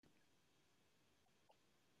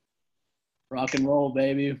Rock and roll,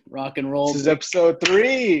 baby. Rock and This roll. is episode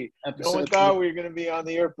 3. No one Episode thought 3. we were going to be on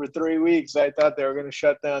the air for 3 weeks. I thought they were going to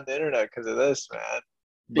shut down the internet because of this, man.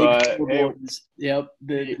 Big But four hey, boys. Yep.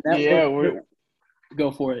 The yeah, network.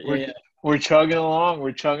 Go for it. Yeah, we're yeah. we're chugging along.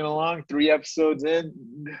 We're chugging along. 3 episodes in.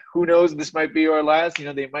 Who knows? This might be our last.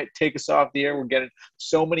 They might take us off the air. We're getting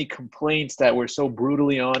so many complaints that we're so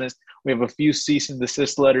brutally honest. We have a few cease and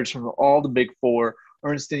desist letters from all the big four.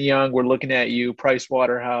 Ernst and Young, we're looking at you. Price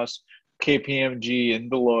Waterhouse, KPMG, and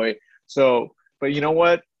Deloitte. So, but you know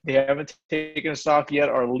what? They haven't taken us off yet.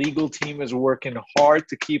 Our legal team is working hard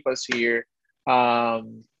to keep us here.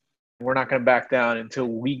 We're not going to back down until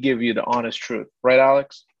we give you the honest truth. Right,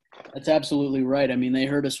 Alex? That's absolutely right. I mean, they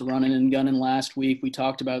heard us running and gunning last week. We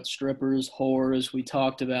talked about strippers, whores. We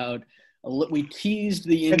talked about we teased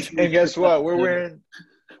the And guess what? We're episode. wearing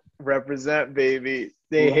represent, baby.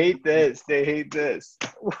 They Right. hate this. They hate this.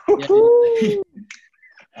 Yeah.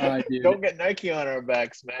 All right, dude. Don't get Nike on our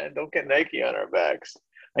backs, man. Don't get Nike on our backs.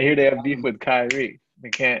 I hear they have beef with Kyrie. They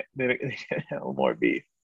can't have more beef.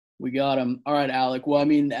 We got him. All right, Alec. Well, I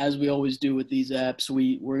mean, as we always do with these apps,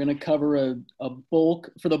 we're going to cover a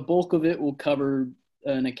bulk. For the bulk of it, we'll cover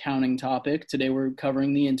an accounting topic. Today, we're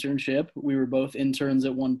covering the internship. We were both interns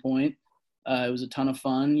at one point. It was a ton of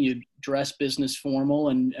fun. You dress business formal,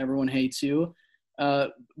 and everyone hates you.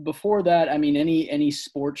 Before that, I mean, any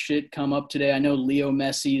sports shit come up today? I know Leo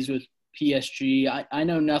Messi's with PSG. I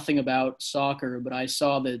know nothing about soccer, but I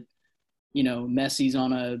saw that, Messi's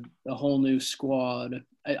on a whole new squad.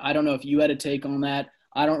 I don't know if you had a take on that.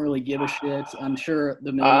 I don't really give a shit. I'm sure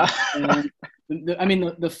the million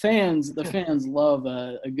fans, the fans love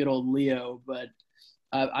a good old Leo, but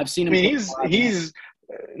I've seen him. I mean, he's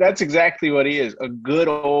that's exactly what he is. A good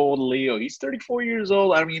old Leo. He's 34 years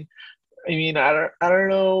old. I don't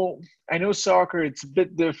know. I know soccer, it's a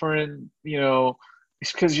bit different,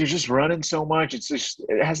 it's because you're just running so much. It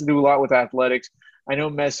has to do a lot with athletics. I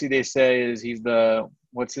know Messi, they say, he's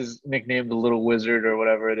what's his nickname, the little wizard or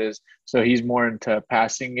whatever it is. So he's more into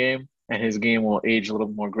passing game, and his game will age a little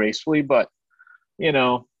more gracefully. But,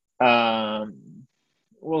 um,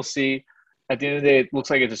 we'll see. At the end of the day, it looks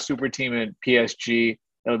like it's a super team at PSG.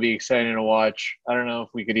 It'll be exciting to watch. I don't know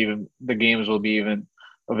if the games will be even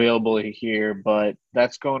available here, but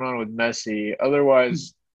that's going on with Messi.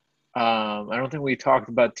 Otherwise, I don't think we talked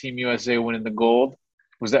about Team USA winning the gold.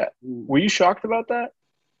 Were you shocked about that?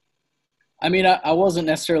 I mean, I wasn't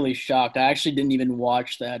necessarily shocked. I actually didn't even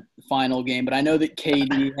watch that final game, but I know that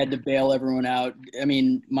KD had to bail everyone out. I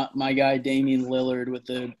mean, my guy Damian Lillard with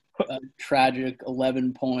a tragic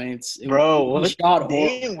 11 points. Bro, he shot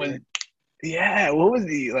Dame was, yeah, what was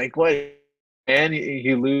he like? What, and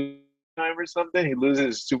he lose time or something? He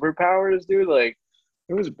loses superpowers, dude. Like,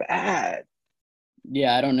 it was bad.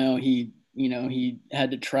 Yeah, I don't know. He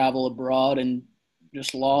had to travel abroad and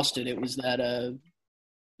just lost it. It was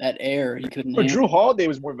that air he couldn't But handle. Drew Holiday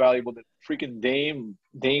was more valuable than freaking Dame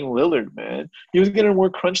Lillard, man. He was getting more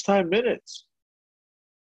crunch time minutes.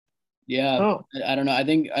 Yeah, Oh, I don't know. I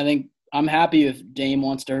think I'm happy if Dame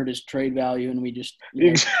wants to hurt his trade value and we just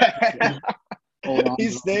exactly. hold on.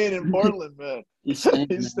 He's staying in Portland, man. He's staying.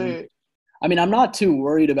 He's staying. I mean, I'm not too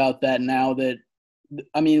worried about that now that.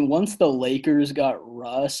 I mean, once the Lakers got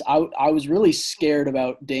Russ, I was really scared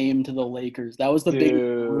about Dame to the Lakers. That was the big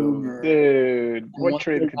rumor. Dude, And what once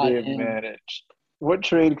trade could they have him, managed? What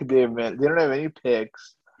trade could they have managed? They don't have any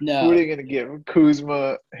picks. no, Who are they going to give?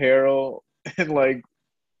 Kuzma, Harrell,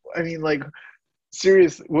 and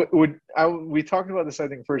seriously, we talked about this, I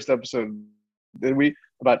think, first episode, did we?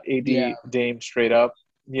 About AD yeah. Dame straight up.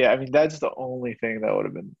 Yeah, I mean, that's the only thing that would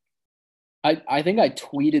have been. I think I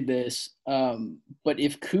tweeted this, but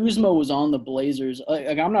if Kuzma was on the Blazers,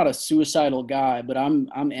 like I'm not a suicidal guy, but I'm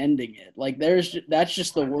ending it. Like that's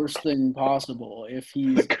just the worst thing possible. If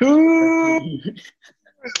he's Kuz!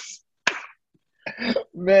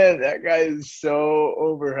 Man, that guy is so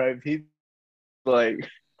overhyped. He like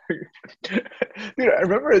dude, I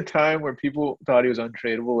remember a time where people thought he was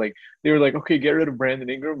untradeable. Like they were like, okay, get rid of Brandon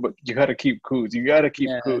Ingram, but you gotta keep Kuz. You gotta keep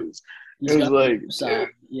Kuz. He's It was got like, dude,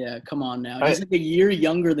 yeah, come on now. He's like a year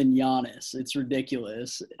younger than Giannis. It's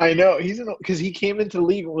ridiculous. I know because he came into the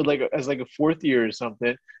league with as a fourth year or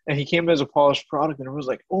something, and he came as a polished product, and everyone was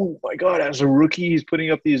like, oh my god, as a rookie, he's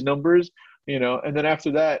putting up these numbers, and then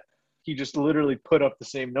after that, he just literally put up the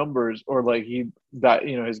same numbers, or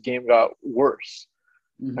his game got worse.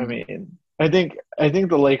 Mm-hmm. I mean, I think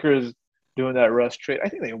the Lakers doing that Russ trade, I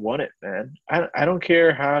think they won it, man. I don't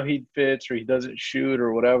care how he fits or he doesn't shoot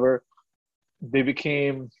or whatever. They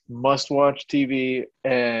became must-watch TV,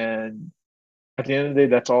 and at the end of the day,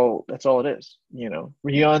 that's all it is.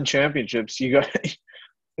 Beyond championships, you got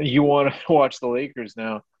you want to watch the Lakers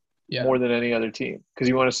now Yeah. more than any other team because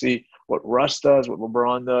you want to see what Russ does, what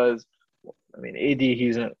LeBron does. I mean, AD, he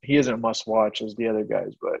isn't a must watch as the other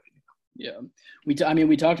guys, but Yeah. We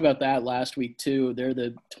talked about that last week too. They're the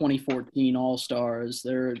 2014 All-Stars.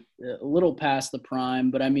 They're a little past the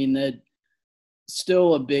prime, but I mean that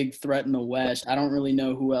still a big threat in the West. I don't really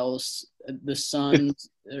know who else. The it's Suns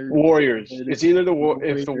are Warriors. good. It's either if the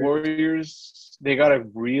Warriors. Warriors, they got a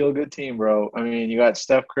real good team, bro. I mean, you got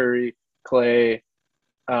Steph Curry, Clay,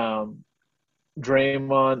 um,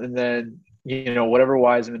 Draymond, and then whatever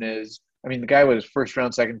Wiseman is. I mean, the guy was first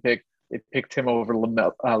round, second pick. They picked him over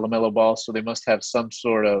LaMelo Ball, so they must have some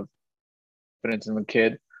sort of confidence in the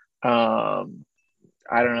kid. I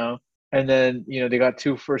don't know. And then they got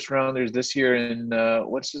two first rounders this year, and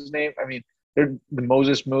what's his name? I mean, they're the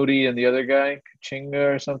Moses Moody and the other guy,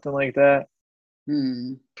 Kachinga or something like that.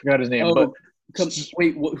 Hmm. Forgot his name, but Oh,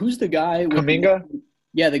 wait. Who's the guy with the? Kaminga.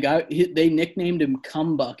 Yeah, the guy. They nicknamed him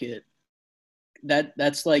Cum Bucket.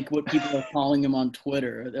 That's like what people are calling him on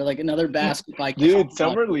Twitter. They're like another basketball Cum Dude, Bucket.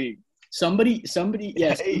 summer league. Somebody,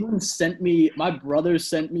 yes, Hey, someone sent me. My brother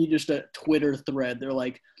sent me just a Twitter thread. They're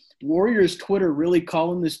like, Warriors Twitter really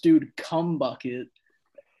calling this dude Cum Bucket,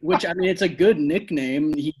 which I mean, it's a good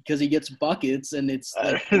nickname because he gets buckets, and it's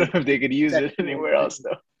I like don't know if they could use it sexual anywhere thing. else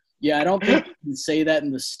though. Yeah, I don't think you can say that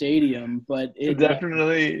in the stadium, but it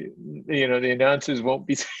Definitely, the announcers won't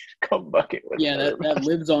be saying "come bucket" with yeah, another. that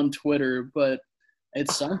lives on Twitter, but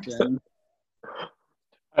it's something.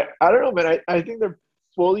 I don't know, man. I think they're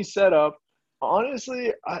fully set up.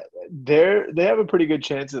 Honestly, they have a pretty good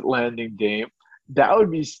chance at landing Dame. That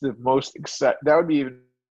would be the most exciting. That would be even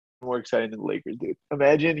more exciting than the Lakers, dude.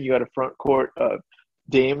 Imagine you got a front court of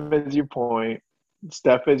Dame as your point,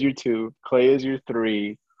 Steph as your two, Clay as your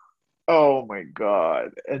three. Oh my God!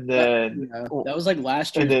 And then Yeah, that was like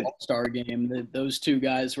last and year's then All-Star game. Those two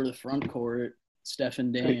guys were the front court, Steph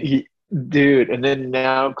and Dame. he, dude, and then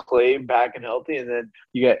now Clay back and healthy, and then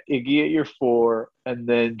you got Iggy at your four, and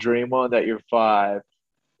then Draymond at your five.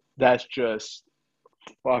 That's just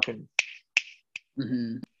fucking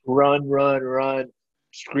Hmm. run, run, run,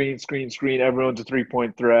 screen, screen, screen. Everyone's a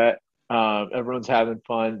 3-point threat. Everyone's having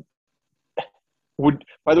fun.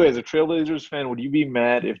 By the way, as a Trailblazers fan, would you be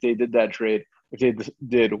mad if they did that trade? If they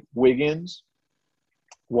did Wiggins,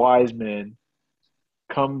 Wiseman,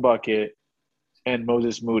 Cum Bucket, and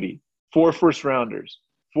Moses Moody, four first rounders,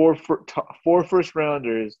 four first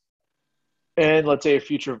rounders, and let's say a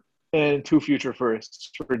future and two future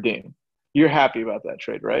firsts for Dame. You're happy about that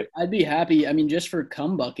trade, right? I'd be happy. I mean, just for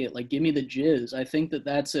Cum Bucket, like give me the jizz. I think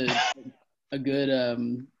that's a good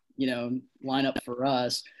lineup for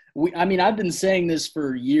us. I mean, I've been saying this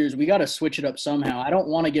for years. We got to switch it up somehow. I don't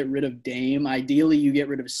want to get rid of Dame. Ideally, you get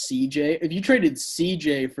rid of CJ. If you traded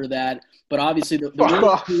CJ for that, but obviously Fuck off, fuck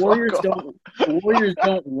off. The Warriors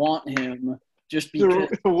don't want him just because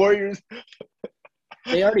The Warriors,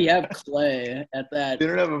 they already have Clay at that they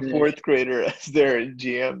don't have a position. fourth grader as their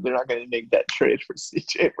GM. They're not going to make that trade for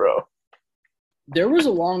CJ, bro. There was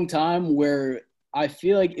a long time where I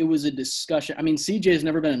feel like it was a discussion. I mean, CJ has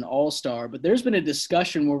never been an all-star, but there's been a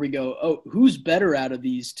discussion where we go, oh, who's better out of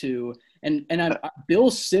these two?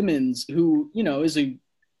 Bill Simmons, who, is a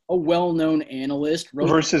well-known analyst,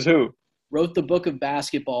 Versus who? wrote the book of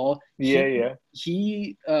basketball. Yeah, yeah.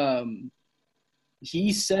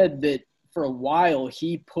 He said that for a while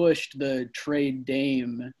he pushed the trade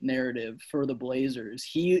Dame narrative for the Blazers.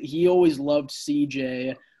 He always loved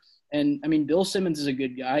CJ. And I mean, Bill Simmons is a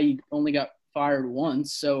good guy. He only got fired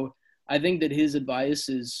once. So I think that his advice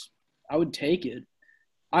I would take it.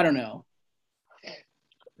 I don't know.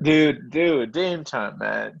 Dude, Dame time,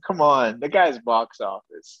 man. Come on. The guy's box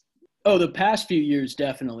office. Oh, the past few years,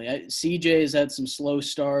 definitely. CJ has had some slow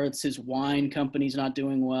starts. His wine company's not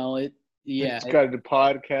doing well. Yeah. He's got the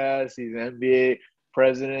podcast. He's NBA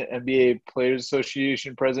president, NBA Players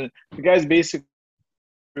Association president. The guy's basically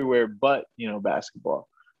everywhere but, basketball.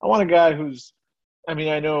 I want a guy who's I mean,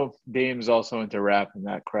 I know Dame's also into rap and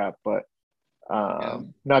that crap, but Yeah.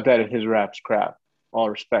 not that his rap's crap. All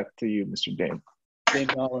respect to you, Mr. Dame. Dame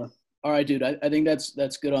Dollar. All right, dude. I think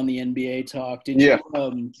that's good on the NBA talk. Did Yeah.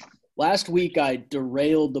 you last week I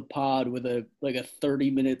derailed the pod with a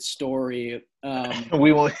 30-minute story.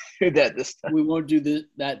 We won't do that this time. We won't do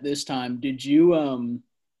that this time. Did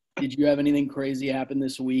you have anything crazy happen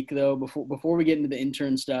this week though? Before we get into the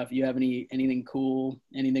intern stuff, you have anything cool,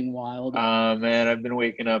 anything wild? Man, I've been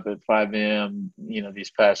waking up at 5 a.m.,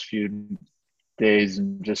 these past few days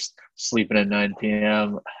and just sleeping at 9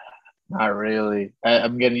 p.m. Not really.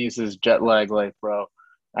 I'm getting used to this jet lag life, bro.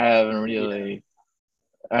 I haven't really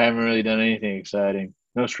done anything exciting.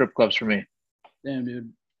 No strip clubs for me. Damn,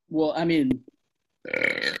 dude. Well, I mean,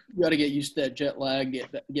 you got to get used to that jet lag,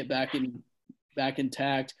 get back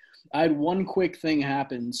intact. I had one quick thing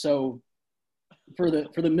happen. So for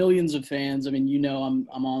the millions of fans, I mean,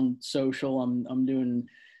 I'm on social, I'm doing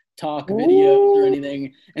talk videos or Ooh.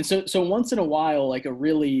 anything, and so once in a while, like a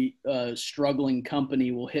really struggling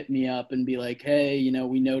company will hit me up and be like, hey,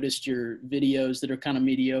 we noticed your videos that are kind of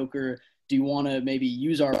mediocre. Do you want to maybe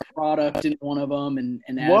use our product in one of them and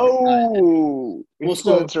advertise it? Whoa. Well,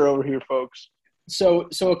 so Influencer over here, folks. so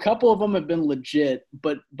a couple of them have been legit,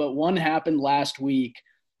 but one happened last week,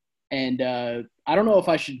 and I don't know if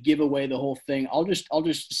I should give away the whole thing. I'll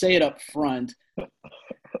just say it up front.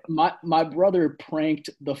 My brother pranked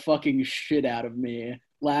the fucking shit out of me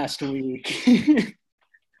last week,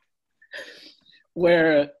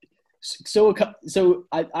 where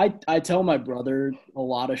I tell my brother a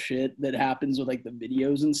lot of shit that happens with like the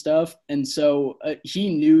videos and stuff, and so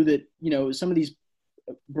he knew that some of these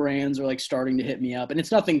brands are like starting to hit me up, and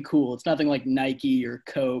it's nothing cool. It's nothing like Nike or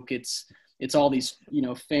Coke. It's all these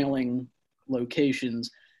failing locations.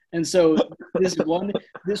 And so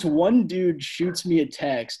this one dude shoots me a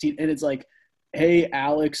text, and it's like, "Hey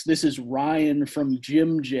Alex, this is Ryan from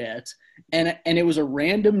Gym Jet," and it was a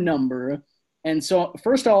random number. And so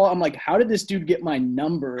first of all, I'm like, "How did this dude get my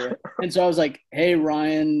number?" And so I was like, "Hey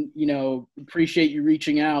Ryan, appreciate you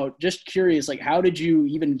reaching out. Just curious, like, how did you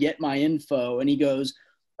even get my info?" And he goes,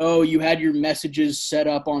 "Oh, you had your messages set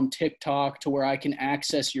up on TikTok to where I can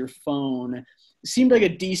access your phone." Seemed like a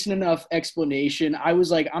decent enough explanation. I was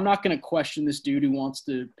like, I'm not going to question this dude who wants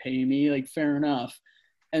to pay me. Like, fair enough.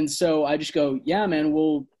 And so I just go, yeah, man,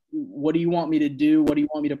 well, what do you want me to do? What do you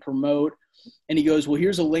want me to promote? And he goes, well,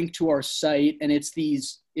 here's a link to our site. And it's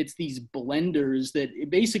these blenders that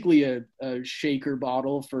basically a shaker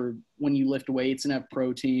bottle for when you lift weights and have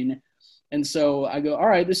protein. And so I go, all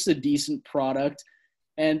right, this is a decent product.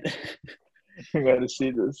 And I gotta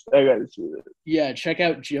see this. I gotta see this. yeah, check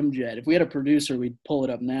out Gym Jet. If we had a producer, we'd pull it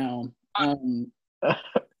up now. And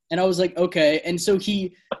I was like, okay. And so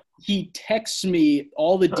he texts me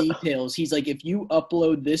all the details. He's like, if you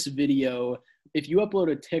upload this video, if you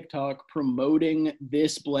upload a TikTok promoting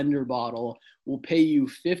this blender bottle, we'll pay you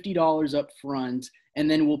 $50 up front,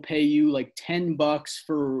 and then we'll pay you like $10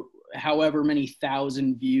 for however many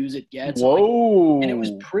thousand views it gets. Whoa. And it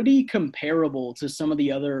was pretty comparable to some of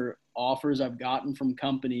the other offers I've gotten from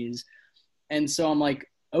companies. And so I'm like,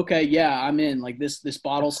 okay, yeah, I'm in. Like this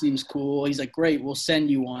bottle seems cool. He's like, great, we'll send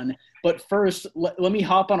you one. But first, let me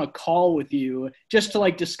hop on a call with you just to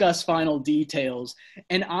like discuss final details.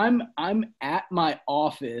 And I'm at my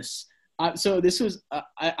office. So this was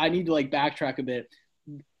I need to like backtrack a bit.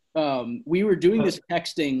 We were doing this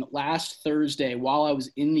texting last Thursday while I was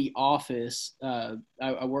in the office.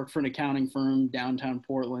 I work for an accounting firm downtown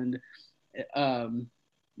Portland.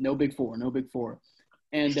 No big four.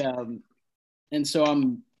 And so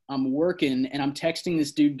I'm working and I'm texting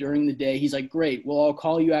this dude during the day. He's like, great. Well, I'll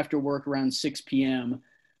call you after work around 6 p.m.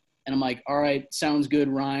 And I'm like, all right, sounds good,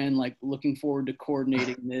 Ryan. Like, looking forward to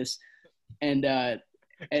coordinating this. And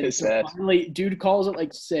so finally, dude calls at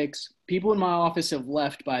like 6. People in my office have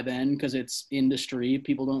left by then because it's industry.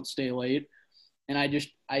 People don't stay late. And I just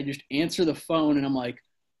answer the phone and I'm like,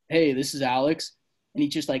 hey, this is Alex. And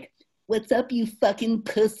he's just like, what's up, you fucking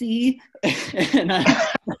pussy? And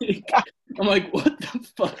I'm like, what the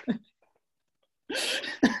fuck?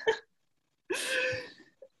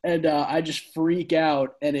 And I just freak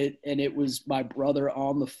out, and it was my brother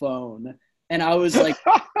on the phone. And I was like,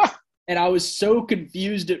 and I was so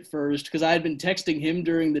confused at first because I had been texting him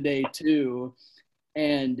during the day too.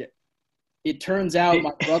 And it turns out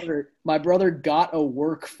my brother got a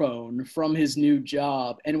work phone from his new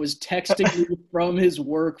job and was texting me from his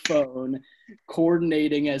work phone,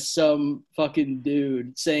 coordinating as some fucking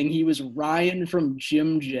dude, saying he was Ryan from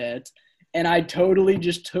Gym Jet. And I totally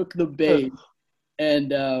just took the bait,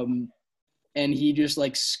 and he just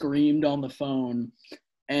like screamed on the phone.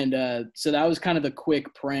 And so that was kind of the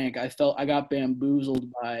quick prank. I got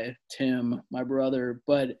bamboozled by Tim, my brother,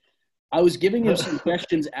 but I was giving him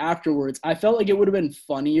suggestions afterwards. I felt like it would have been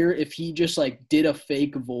funnier if he just like did a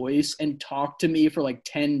fake voice and talked to me for like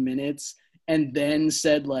 10 minutes and then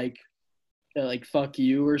said like fuck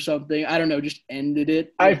you or something. I don't know, just ended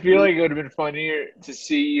it. I feel like it would have been funnier to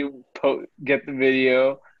see you get the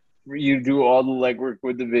video, you do all the legwork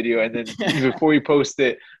with the video, and then before you post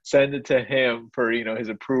it, send it to him for his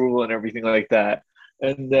approval and everything like that.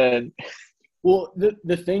 And then, well,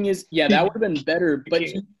 the thing is, yeah, that would have been better. But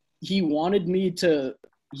he wanted me to.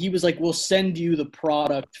 He was like, "We'll send you the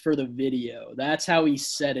product for the video." That's how he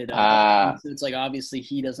set it up. So it's like obviously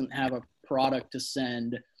he doesn't have a product to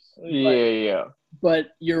send. Yeah, yeah. But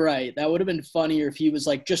you're right. That would have been funnier if he was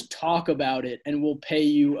like, just talk about it and we'll pay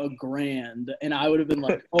you $1,000. And I would have been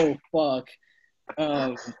like, oh, fuck.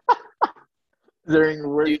 Um, During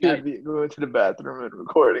work, dude, you'd be going to the bathroom and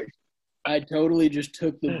recording. I totally just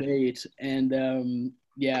took the bait. And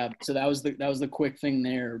yeah, so that was the quick thing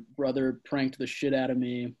there. Brother pranked the shit out of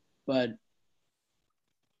me. But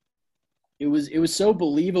it was so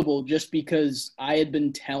believable just because I had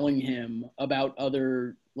been telling him about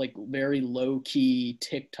other like very low key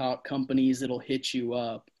TikTok companies that'll hit you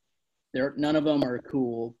up. There, none of them are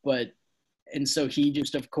cool, but and so he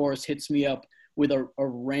just of course hits me up with a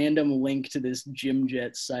random link to this gym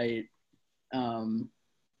jet site, um,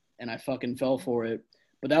 and I fucking fell for it.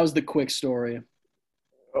 But that was the quick story.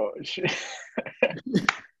 Oh shit.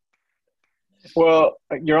 Well,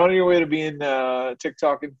 you're on your way to being a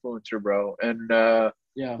TikTok influencer, bro. And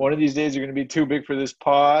Yeah, one of these days you're gonna be too big for this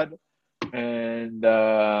pod. And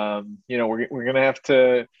we're gonna have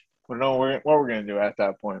to we don't know what we're gonna do at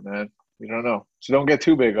that point, man. We don't know. So don't get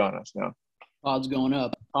too big on us now. odds going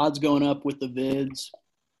up. Odds going up with the vids.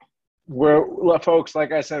 Folks,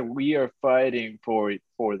 like I said, we are fighting for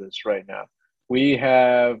this right now. We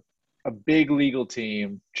have a big legal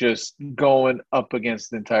team just going up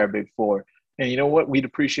against the entire Big Four. And you know what? We'd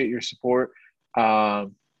appreciate your support.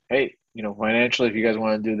 Hey, financially, if you guys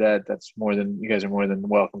want to do that, you guys are more than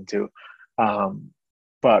welcome to. Um,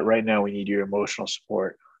 but right now, we need your emotional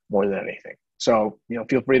support more than anything. So,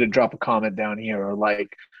 feel free to drop a comment down here or like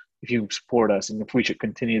if you support us and if we should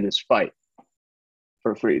continue this fight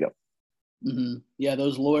for freedom. Mm-hmm. Yeah,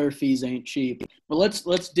 those lawyer fees ain't cheap. But let's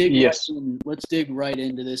dig right Yes. in. Let's dig right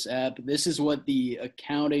into this app. This is what the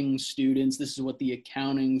accounting students. This is what the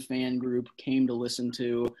accounting fan group came to listen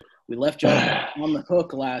to. We left y'all on the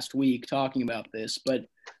hook last week talking about this, but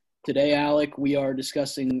today, Alec, we are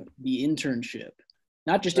discussing the internship.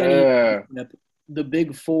 Not just any Uh, internship, the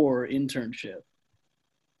Big Four internship.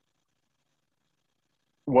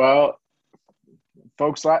 well,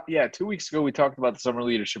 folks, 2 weeks ago we talked about the summer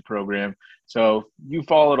leadership program. So you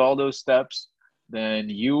followed all those steps, then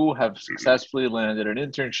you have successfully landed an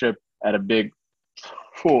internship at a Big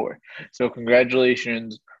Four. So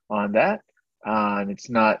congratulations on that. It's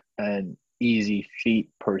not an easy feat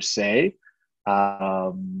per se,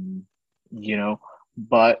 um, you know,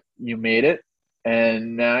 but you made it,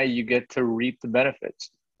 and now you get to reap the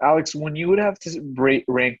benefits. Alex, when you would have to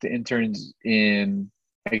rank the interns in,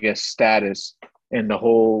 I guess, status in the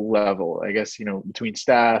whole level, I guess, between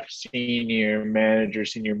staff, senior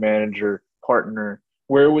manager, partner,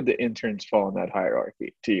 where would the interns fall in that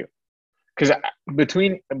hierarchy to you? Because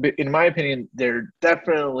in my opinion, they're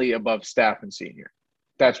definitely above staff and senior.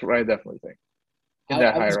 That's what I definitely think in I,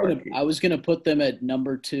 that I was gonna hierarchy. I was gonna put them at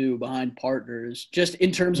number two behind partners, just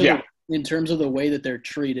Yeah. in terms of the way that they're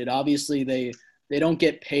treated. Obviously, they don't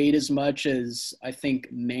get paid as much as I think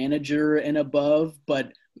manager and above,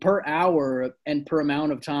 but per hour and per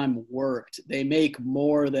amount of time worked, they make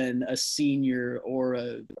more than a senior or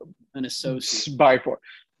an associate. By far.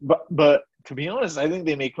 But to be honest, I think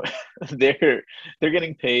they make they're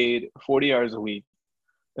getting paid 40 hours a week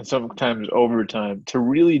and sometimes overtime to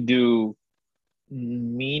really do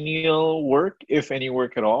menial work, if any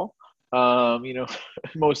work at all.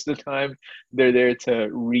 Most of the time they're there to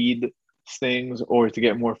read things or to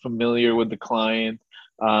get more familiar with the client.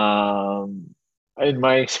 In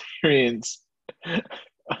my experience,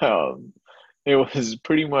 um, it was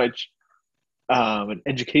pretty much an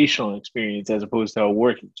educational experience as opposed to a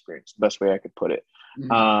work experience. The best way I could put it.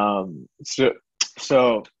 Mhm.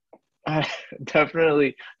 So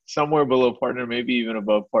definitely somewhere below partner, maybe even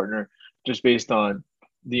above partner, just based on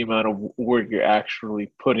the amount of work you're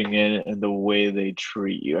actually putting in and the way they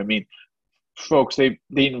treat you. I mean, folks, they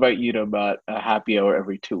invite you to about a happy hour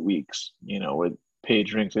every 2 weeks, with paid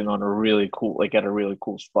drinks and on a really cool, like at a really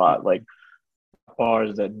cool spot, like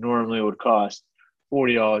bars that normally would cost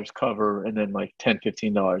 $40 cover and then like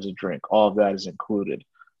 $10-15 a drink. All of that is included,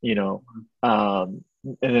 you know. And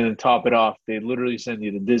then to top it off, they literally send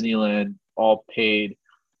you to Disneyland, all paid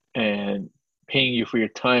and paying you for your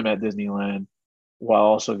time at Disneyland while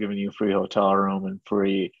also giving you a free hotel room and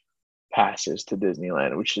free passes to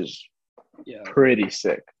Disneyland, which is Yeah, pretty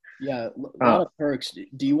sick. yeah, a lot Uh, of perks.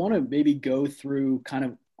 Do you want to maybe go through kind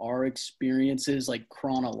of our experiences, like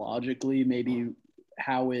chronologically, maybe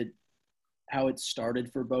how it how it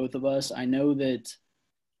started for both of us? I know that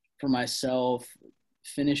for myself,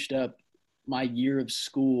 finished up my year of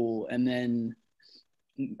school, and then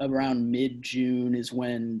around mid June is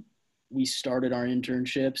when we started our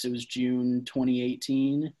internships. It was June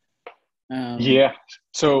 2018. Um, yeah.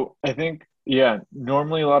 So I think Yeah,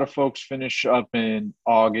 normally a lot of folks finish up in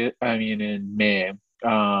August, I mean in May,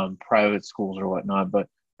 private schools or whatnot. But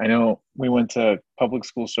I know we went to public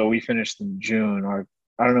school, so we finished in June. Or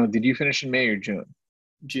I don't know, did you finish in May or June?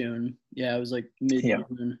 June. Yeah, it was like mid Yeah.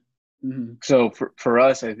 June. Hmm. So for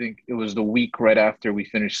us, I think it was the week right after we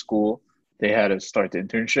finished school, they had us start the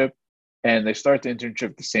internship, and they start the internship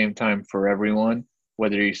at the same time for everyone,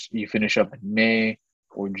 whether you finish up in May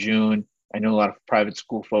or June. I know a lot of private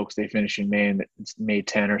school folks, they finish in May and it's May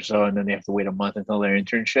 10 or so, and then they have to wait a month until their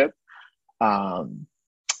internship. Um,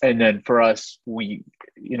 and then for us, we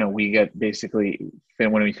get basically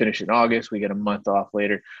when we finish in August, we get a month off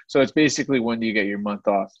later. So it's basically, when do you get your month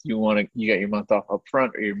off? You get your month off up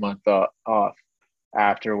front or your month off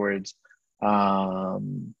afterwards.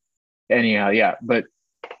 Um, anyhow, yeah. But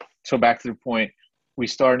so back to the point, we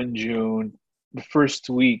start in June. The first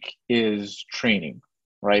week is training,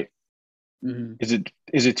 right? Hmm. Is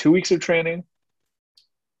it 2 weeks of training?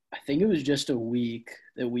 I think it was just a week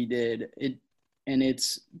that we did it, and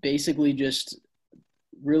it's basically just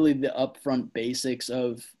really the upfront basics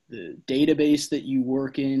of the database that you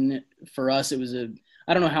work in. For us, it was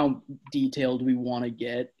I don't know how detailed we want to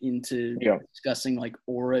get into Yeah, discussing like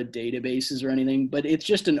Aura databases or anything, but it's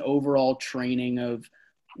just an overall training of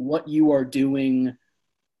what you are doing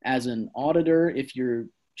as an auditor. If you're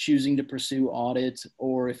choosing to pursue audit,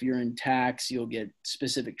 or if you're in tax, you'll get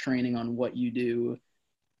specific training on what you do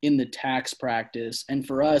in the tax practice. And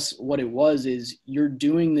for us, what it was is you're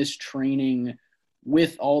doing this training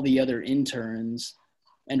with all the other interns.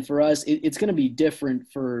 And for us, it's going to be different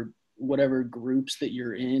for whatever groups that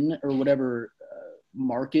you're in or whatever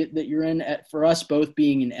market that you're in. For us, both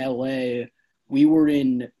being in LA, we were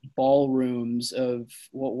in ballrooms of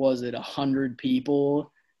what was it, 100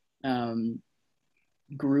 people, um,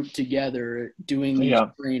 grouped together doing these yeah.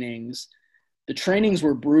 trainings. The trainings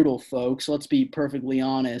were brutal, folks. Let's be perfectly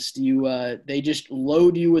honest. They just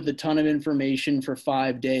load you with a ton of information for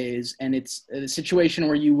 5 days, and it's a situation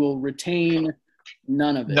where you will retain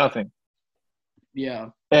none of it. Nothing. Yeah.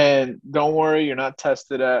 And don't worry, you're not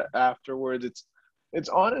tested afterwards. It's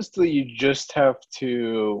honestly, you just have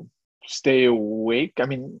to stay awake. I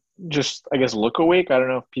mean, just I guess look awake. I don't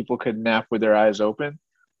know if people could nap with their eyes open,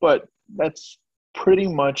 but that's pretty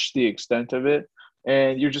much the extent of it.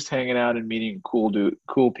 And you're just hanging out and meeting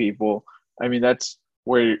cool people. I mean, that's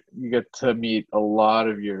where you get to meet a lot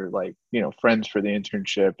of your, like, friends for the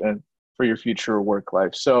internship and for your future work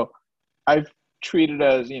life. So I've treated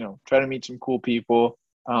as, try to meet some cool people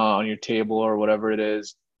on your table or whatever it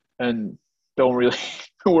is, and don't really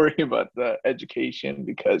worry about the education,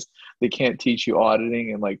 because they can't teach you auditing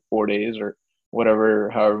in like 4 days or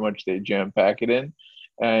whatever, however much they jam pack it in.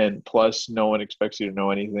 And plus, no one expects you to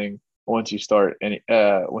know anything once you start the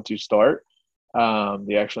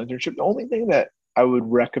actual internship. The only thing that I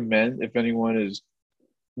would recommend, if anyone is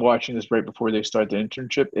watching this right before they start the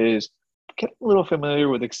internship, is get a little familiar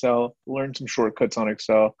with Excel, learn some shortcuts on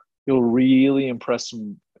Excel. You'll really impress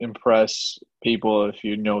people if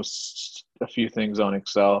you know a few things on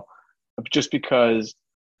Excel. Just because,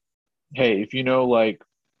 hey, if you know, like,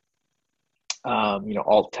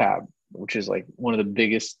 Alt Tab, which is like one of the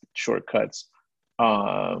biggest shortcuts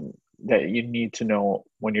that you need to know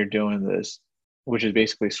when you're doing this, which is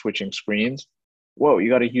basically switching screens. Whoa, you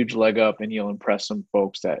got a huge leg up, and you'll impress some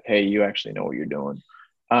folks that, hey, you actually know what you're doing.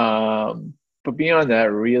 But beyond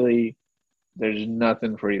that, really, there's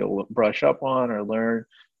nothing for you to brush up on or learn.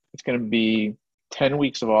 It's going to be 10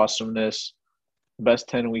 weeks of awesomeness, best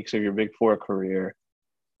 10 weeks of your Big Four career.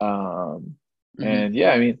 Mhm. And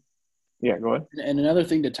yeah, I mean, yeah, go ahead. And another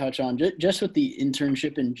thing to touch on, just with the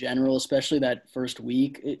internship in general, especially that first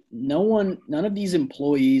week, none of these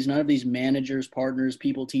employees, none of these managers, partners,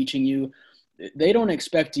 people teaching you, they don't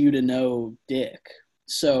expect you to know dick.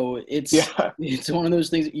 So Yeah, it's one of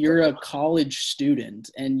those things. You're a college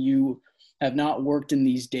student and you have not worked in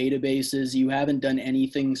these databases. You haven't done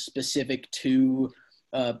anything specific to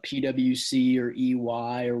PwC or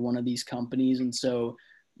EY or one of these companies, and so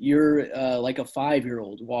you're like a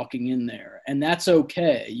 5-year-old walking in there, and that's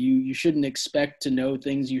okay. You shouldn't expect to know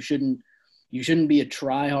things. You shouldn't be a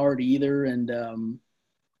try hard either, and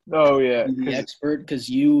oh yeah, be the because expert because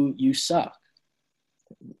you suck.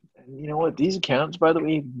 you know what? These accounts, by the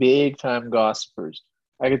way, big time gossipers.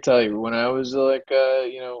 I could tell you, when I was like,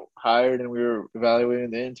 hired and we were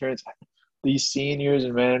evaluating the interns, these seniors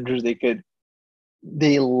and managers,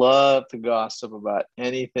 they love to gossip about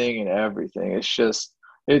anything and everything. It's just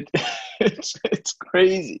it, it's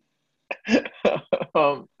crazy.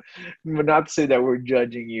 um, but not to say that we're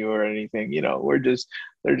judging you or anything.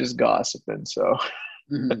 They're just gossiping. So,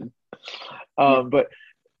 Hmm. Yeah. but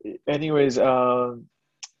anyways,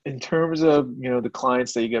 in terms of, the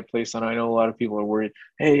clients that you get placed on, I know a lot of people are worried,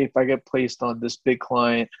 hey, if I get placed on this big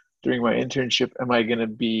client during my internship, am I going to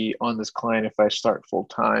be on this client if I start full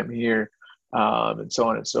time here? And so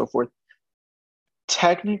on and so forth.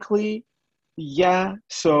 Technically, yeah.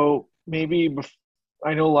 So maybe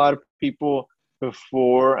I know a lot of people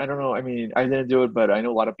before, I don't know, I mean, I didn't do it, but I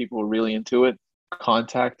know a lot of people were really into it,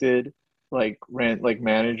 contacted like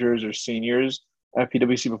managers or seniors at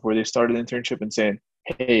PwC before they started the internship and saying,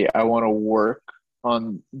 hey, I want to work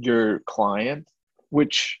on your client,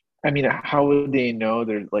 which I mean, how would they know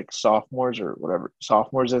they're like sophomores or whatever,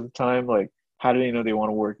 sophomores at the time? Like, how do they know they want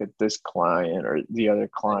to work at this client or the other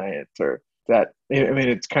client or that? I mean,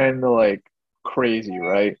 it's kind of like crazy,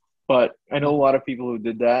 right? But I know a lot of people who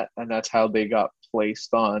did that, and that's how they got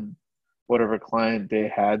placed on whatever client they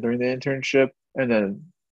had during the internship. And then,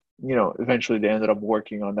 eventually they ended up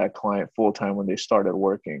working on that client full time when they started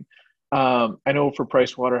working. I know for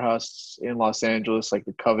Price Waterhouse in Los Angeles, like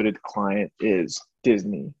the coveted client is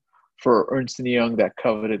Disney. For Ernst and Young, that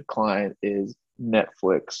coveted client is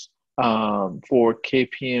Netflix. For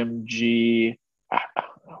KPMG, I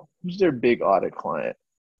don't know, who's their big audit client?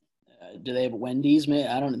 Do they have Wendy's? Man,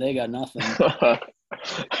 I don't. They got nothing.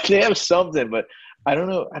 They have something, but I don't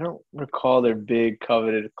know. I don't recall their big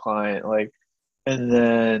coveted client. Like, and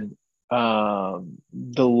then Deloitte.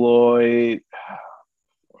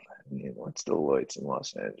 I mean, what's Deloitte's in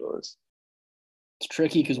Los Angeles? It's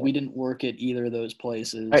tricky because we didn't work at either of those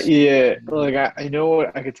places. Yeah, like I know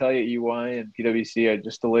what I could tell you at EY and PwC. I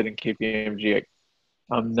just Deloitte and KPMG.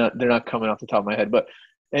 I'm not. They're not coming off the top of my head, but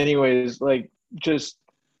anyways, like just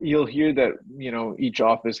you'll hear that each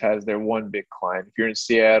office has their one big client. If you're in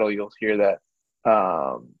Seattle, you'll hear that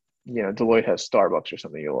Deloitte has Starbucks or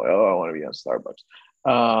something. You're like, oh, I want to be on Starbucks.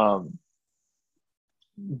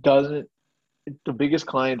 Doesn't The biggest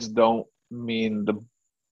clients don't mean the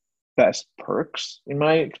best perks in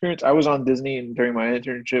my experience. I was on Disney and during my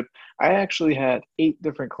internship, I actually had 8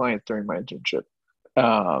 different clients during my internship.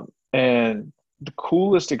 And the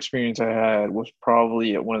coolest experience I had was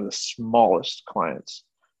probably at one of the smallest clients.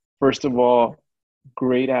 First of all,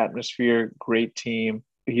 great atmosphere, great team.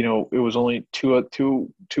 It was only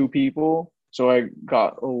two people, so I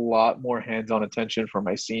got a lot more hands-on attention from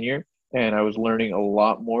my senior, and I was learning a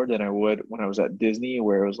lot more than I would when I was at Disney,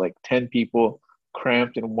 where it was like 10 people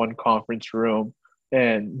cramped in one conference room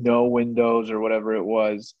and no windows or whatever it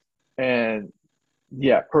was. And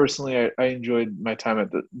yeah, personally, I enjoyed my time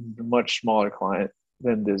at the much smaller client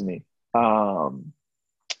than Disney. But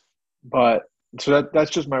so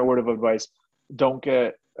that's just my word of advice. Don't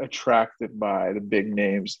get attracted by the big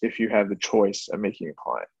names if you have the choice of making a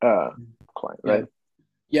client, Yeah. right?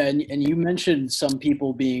 Yeah, and you mentioned some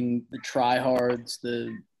people being the tryhards,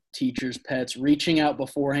 the teachers' pets, reaching out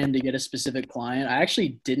beforehand to get a specific client. I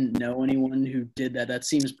actually didn't know anyone who did that.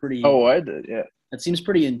 Oh, I did, yeah. That seems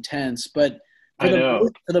pretty intense. But I know.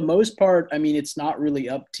 for the most part, I mean, it's not really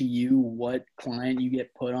up to you what client you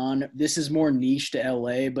get put on. This is more niche to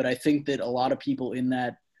LA, but I think that a lot of people in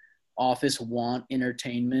that office want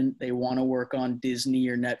entertainment. They want to work on Disney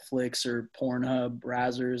or Netflix or Pornhub,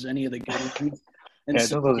 Brazzers, any of the good ones. And Yeah, I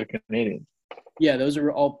so, know those are Canadian. yeah, those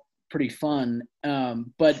are all pretty fun.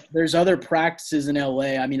 But there's other practices in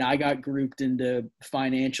LA. I mean, I got grouped into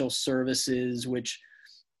financial services, which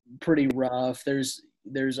pretty rough. There's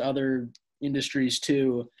other industries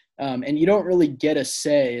too. And you don't really get a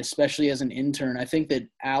say, especially as an intern. I think that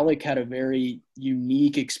Alec had a very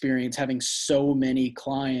unique experience having so many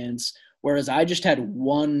clients, whereas I just had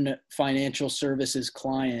one financial services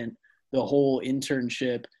client the whole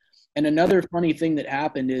internship. And another funny thing that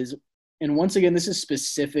happened is, and once again, this is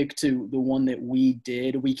specific to the one that we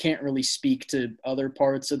did. We can't really speak to other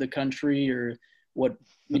parts of the country or what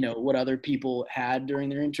other people had during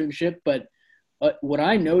their internship. But what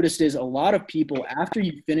I noticed is a lot of people, after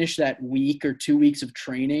you finish that week or 2 weeks of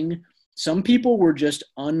training, some people were just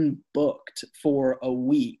unbooked for a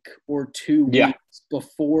week or 2 weeks Yeah.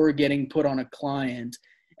 before getting put on a client.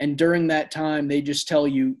 And during that time, they just tell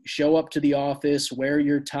you, show up to the office, wear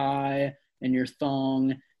your tie and your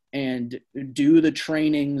thong, and do the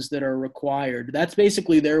trainings that are required. That's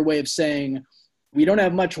basically their way of saying, we don't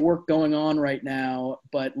have much work going on right now,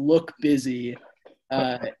 but look busy.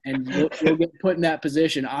 And you'll get put in that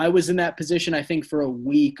position. I was in that position, I think, for a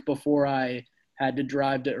week before I had to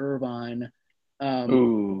drive to Irvine.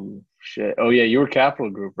 Ooh, shit. Oh yeah, you were Capital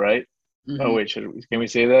Group, right? Oh Mhm. wait, can we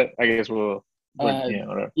say that? I guess we'll, but uh, yeah,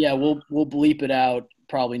 whatever. yeah, we'll bleep it out.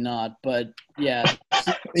 Probably not, but yeah.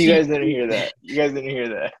 You guys didn't hear that. You guys didn't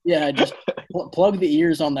hear Yeah, just plug the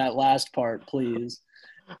ears on that last part, please.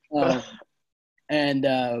 Um, that.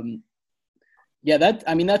 And yeah,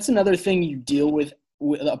 that's another thing you deal with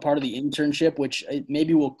a part of the internship, which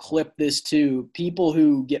maybe we'll clip this too. People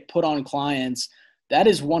who get put on clients, that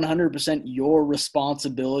is 100% your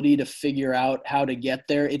responsibility to figure out how to get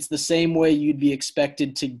there. It's the same way you'd be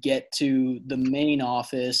expected to get to the main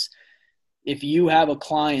office. If you have a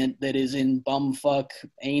client that is in bumfuck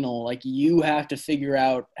anal, like you have to figure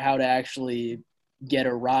out how to actually get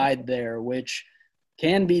a ride there, which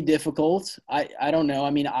can be difficult. I don't know. I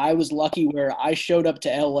mean, I was lucky where I showed up to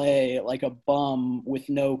LA like a bum with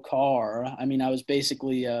no car. I mean, I was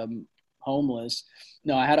basically homeless.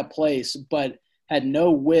 No, I had a place, but had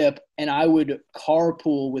no whip, and I would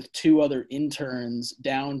carpool with two other interns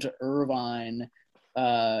down to Irvine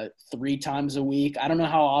 3 times a week. I don't know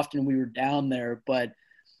how often we were down there, but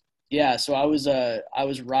yeah, so I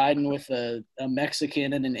was riding with a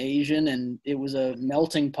Mexican and an Asian, and it was a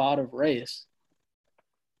melting pot of race.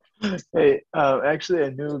 Hey, actually, I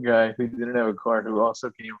knew a guy who didn't have a car who also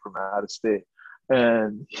came from out of state,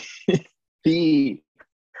 and he,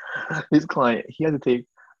 his client, he had to take,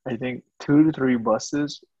 I think, 2 to 3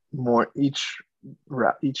 buses more each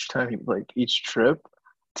time he like each trip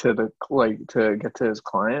to the like to get to his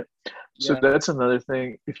client. So Yeah, that's another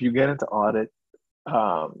thing. If you get into audit,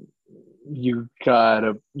 um, you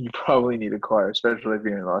probably need a car, especially if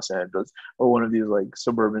you're in Los Angeles or one of these like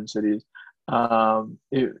suburban cities.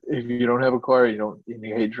 If you don't have a car, you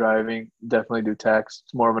hate driving, definitely do tax.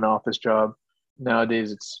 It's more of an office job.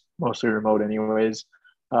 Nowadays, it's mostly remote anyways.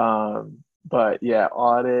 But yeah,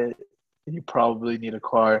 audit, you probably need a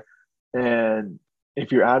car. And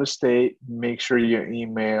if you're out of state, make sure you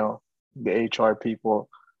email the HR people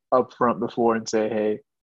up front before and say, hey,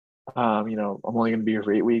 I'm only going to be here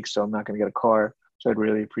for 8 weeks, so I'm not going to get a car. So I'd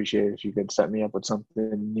really appreciate it if you could set me up with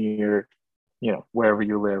something near, wherever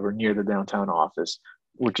you live or near the downtown office,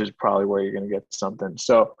 which is probably where you're going to get something.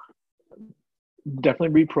 So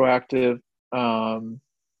definitely be proactive. I'm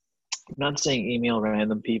not saying email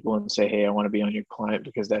random people and say, hey, I want to be on your client,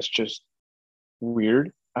 because that's just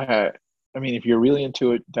weird. I mean, if you're really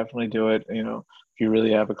into it, definitely do it. If you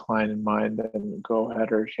really have a client in mind, then go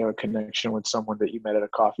ahead. Or if you have a connection with someone that you met at a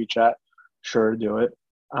coffee chat, sure, do it.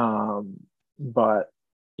 But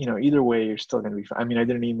either way, you're still going to be fine. I mean, I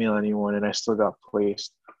didn't email anyone, and I still got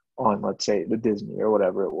placed on, let's say, the Disney or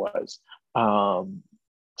whatever it was.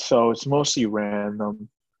 So it's mostly random,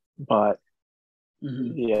 but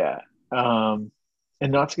hmm yeah. And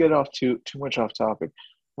not to get off too much off topic.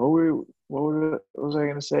 What was I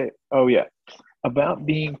going to say? Oh yeah, about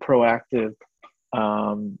being proactive.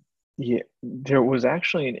 Yeah, there was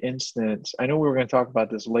actually an instance. I know we were going to talk about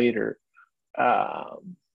this later.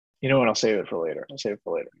 You know what? I'll save it for later. I'll save it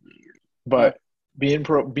for later. All right. But being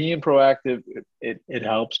proactive, it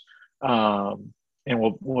helps. And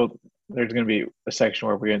we'll there's going to be a section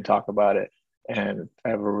where we're going to talk about it, and I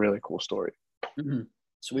have a really cool story. Mhm.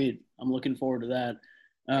 Sweet. I'm looking forward to that.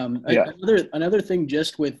 Yeah, Another thing,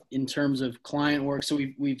 just with in terms of client work. So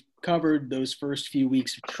we've covered those first few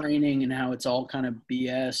weeks of training and how it's all kind of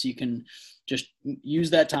BS. You can just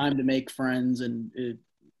use that time to make friends, and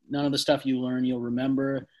none of the stuff you learn you'll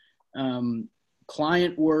remember. Um,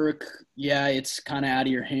 Client work, yeah, it's kind of out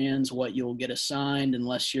of your hands what you'll get assigned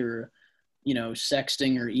unless you're,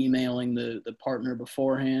 sexting or emailing the partner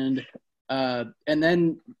beforehand. And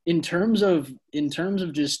then in terms of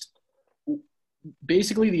just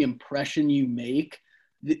basically the impression you make,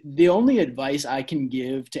 the only advice I can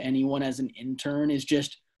give to anyone as an intern is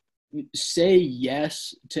just say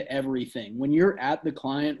yes to everything. When you're at the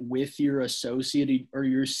client with your associate or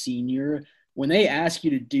your senior, when they ask you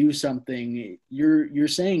to do something, you're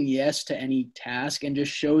saying yes to any task, and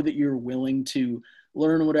just show that you're willing to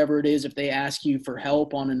learn whatever it is. If they ask you for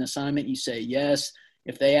help on an assignment, you say yes.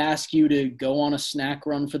 If they ask you to go on a snack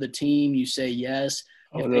run for the team, you say yes.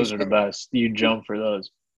 If oh, they those are the best. You jump for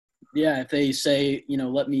those. Yeah, if they say,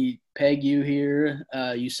 let me peg you here,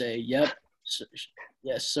 you say, yep,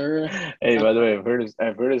 yes, sir. Hey, Uh, by the way,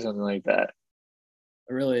 I've heard of something like that.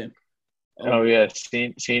 Really? Oh, Oh yeah,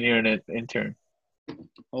 senior and intern.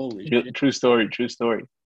 holy shit. True story. True story.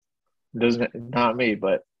 Doesn't not me,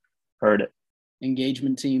 but heard it.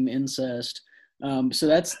 Engagement team incest. So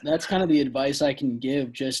that's kind of the advice I can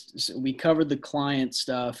give. We covered the client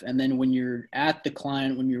stuff, and then when you're at the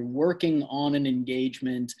client, when you're working on an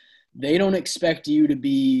engagement, they don't expect you to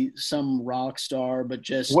be some rock star, but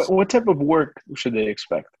just What type of work should they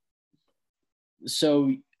expect?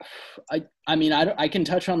 so. I mean, I can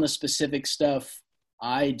touch on the specific stuff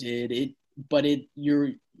I did it, but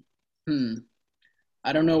hmm,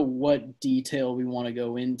 I don't know what detail we want to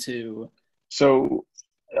go into. So,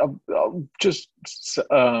 I'll just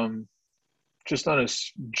just on a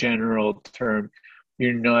general term,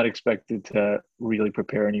 you're not expected to really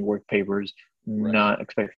prepare any work papers, Right. not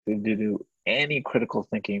expected to do any critical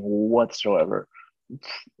thinking whatsoever.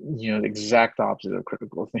 The exact opposite of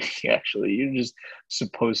critical thinking, actually. You're just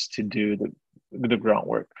supposed to do the grunt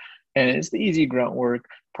work. And Yeah. it's the easy grunt work.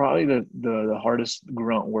 Probably the hardest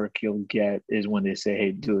grunt work you'll get is when they say,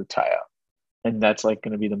 hey, do the tie out. And that's like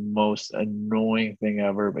going to be the most annoying thing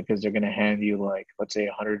ever because they're going to hand you like, let's say,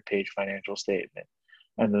 100-page financial statement.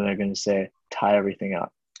 And then they're going to say, tie everything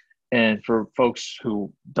up. And for folks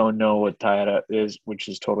who don't know what tie out is, which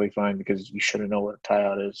is totally fine because you shouldn't know what a tie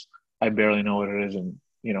out is. I barely know what it is, and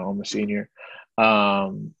I'm a senior.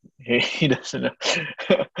 He doesn't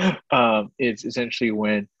know. It's essentially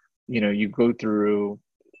when you go through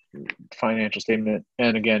financial statement,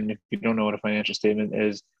 and again, if you don't know what a financial statement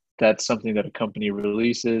is, that's something that a company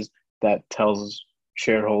releases that tells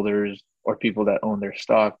shareholders or people that own their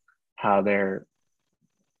stock how their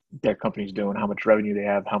company's doing, how much revenue they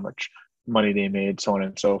have, how much money they made, so on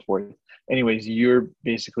and so forth. Anyways, you're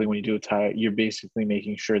basically, when you do a tie, you're basically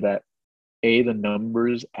making sure that the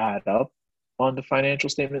numbers add up on the financial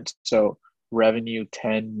statement. So revenue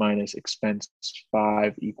 10 minus expense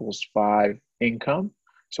 5 equals 5 income.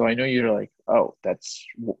 So I know you're like, oh,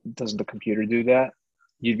 doesn't the computer do that?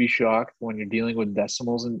 You'd be shocked when you're dealing with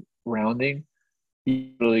decimals and rounding.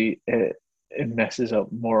 Usually it messes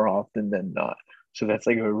up more often than not. So that's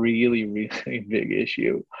like a really, really big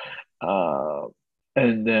issue. Uh,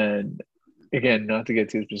 and then again, not to get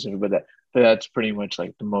too specific, but that's pretty much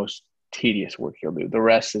like the most tedious work you'll do. The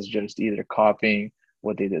rest is just either copying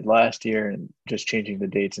what they did last year and just changing the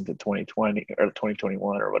dates into 2020 or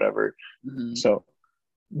 2021 or whatever. Hmm. So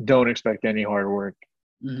don't expect any hard work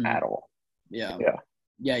Hmm. at all. Yeah. Yeah.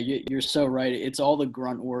 Yeah, you're so right. It's all the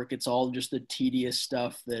grunt work. It's all just the tedious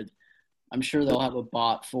stuff that I'm sure they'll have a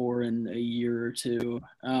bot for in a year or two.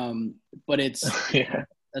 But Yeah.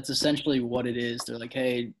 that's essentially what it is. They're like,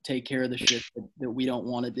 hey, take care of the shit that we don't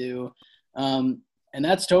want to do. Um, and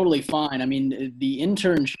that's totally fine. I mean, the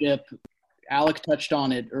internship, Alec touched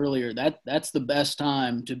on it earlier. That's the best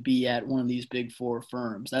time to be at one of these big four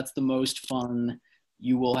firms. That's the most fun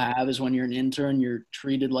you will have is when you're an intern. You're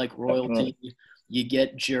treated like Definitely. royalty. You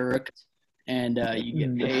get jerked, and you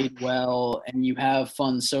get paid well, and you have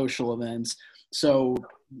fun social events. So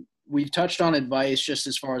we've touched on advice just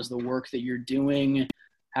as far as the work that you're doing,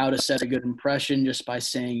 how to set a good impression just by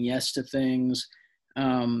saying yes to things.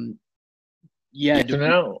 Um, yeah, So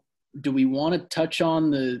now, do we want to touch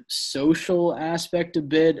on the social aspect a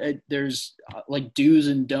bit? There's like do's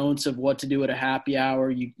and don'ts of what to do at a happy hour.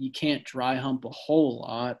 You can't dry hump a whole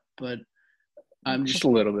lot, but I'm just just a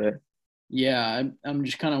little bit. yeah, I'm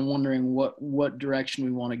just kind of wondering what direction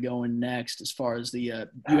we want to go in next as far as the you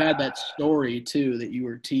had that story too that you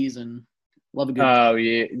were teasing. Love a good. Oh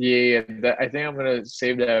yeah, yeah, yeah. I think I'm gonna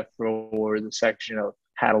save that for the section of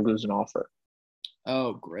how to lose an offer.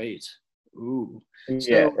 Oh, great. Ooh.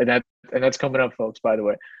 Yeah, So and that's coming up, folks, by the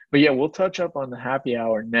way. But yeah, we'll touch up on the happy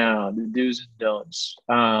hour now, the do's and don'ts.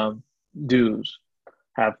 Do's,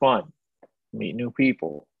 have fun, meet new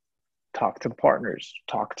people, talk to partners,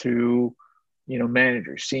 talk to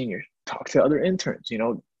managers, seniors, talk to other interns.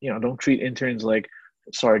 Don't treat interns like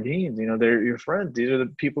sardines. They're your friends. These are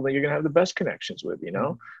the people that you're gonna have the best connections with.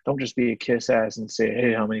 Don't just be a kiss ass and say,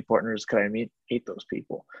 hey, how many partners could I meet? Hate those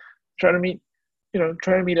people. Try to meet,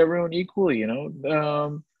 everyone equally.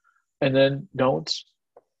 And then don't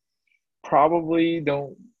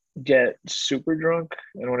get super drunk.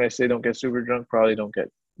 And when I say don't get super drunk, probably don't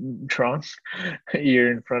get drunk.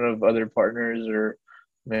 You're in front of other partners or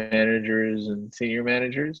managers and senior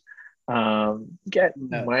managers. Get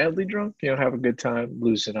uh, mildly drunk, have a good time,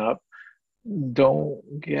 loosen up. Don't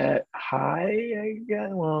get high, I guess.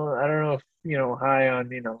 Well, I don't know if, high on,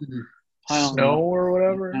 high on snow life or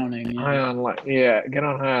whatever. accounting. High Yeah. on life. Yeah, get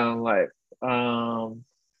on high on life. Um,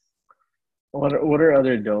 what are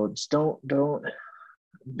other don'ts? Don't Yeah.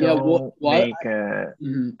 don't Well, make a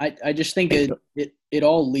I just think make it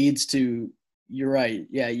all leads to you're right.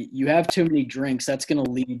 Yeah, you have too many drinks. That's going to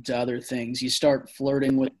lead to other things. You start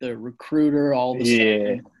flirting with the recruiter.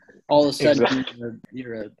 yeah, All of a sudden exactly.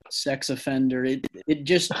 you're a sex offender. It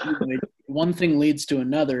just one thing leads to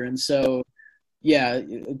another, and so yeah,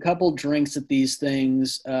 a couple drinks at these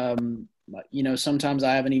things. Sometimes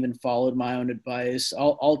I haven't even followed my own advice.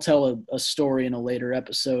 I'll tell a story in a later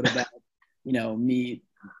episode about me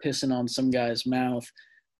pissing on some guy's mouth.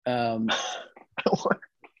 Um,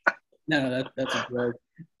 no, that's a joke.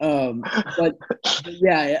 But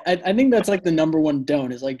yeah, I think that's like the number one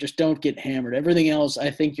don't is like just don't get hammered. Everything else, I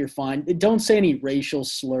think you're fine. Don't say any racial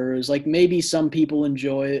slurs. Like maybe some people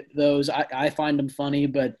enjoy those. I find them funny,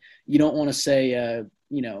 but you don't want to say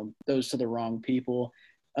those to the wrong people.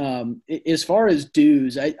 As far as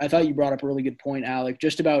dues, I thought you brought up a really good point, Alec,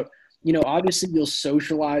 just about obviously you'll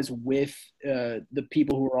socialize with the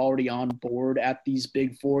people who are already on board at these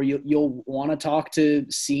big four. You'll want to talk to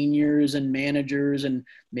seniors and managers and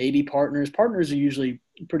maybe partners. Partners are usually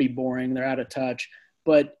pretty boring; they're out of touch.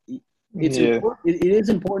 But it's Yeah. important. It is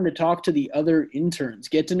important to talk to the other interns,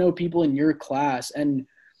 get to know people in your class. And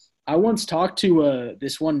I once talked to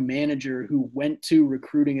this one manager who went to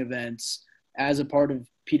recruiting events as a part of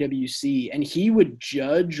PwC, and he would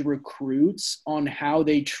judge recruits on how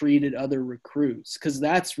they treated other recruits, because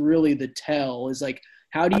that's really the tell is like,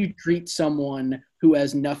 how do you treat someone who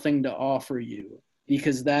has nothing to offer you?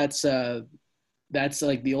 Because that's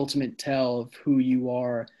like the ultimate tell of who you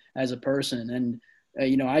are as a person. And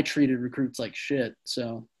I treated recruits like shit.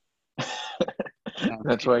 So no,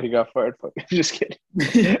 That's why he got fired. Just kidding.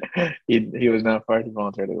 He was not fired. He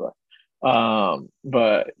voluntarily left.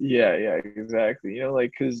 But yeah, exactly.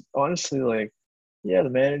 Like, because honestly, like, yeah, the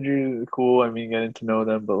manager is cool. I mean, getting to know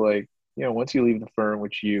them, but like, once you leave the firm,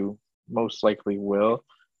 which you most likely will,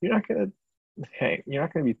 you're not gonna you're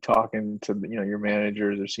not gonna be talking to your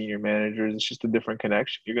managers or senior managers. It's just a different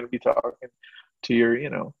connection. You're gonna be talking to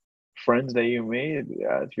your friends that you made,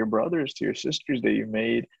 to your brothers, to your sisters that you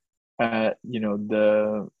made at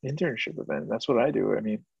the internship event. That's what I do. I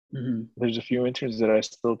mean, mm-hmm. there's a few interns that I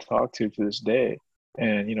still talk to this day,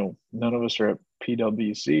 and none of us are at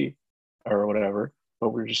PwC or whatever, but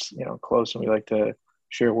we're just close and we like to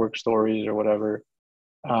share work stories or whatever.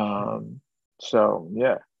 So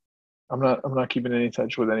yeah, I'm not keeping any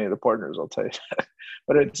touch with any of the partners. I'll tell you that.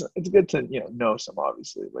 But it's good to know some,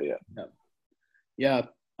 obviously. But yeah. Yeah. Yeah,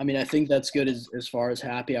 I mean, I think that's good as far as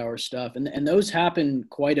happy hour stuff, and those happen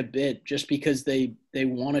quite a bit just because they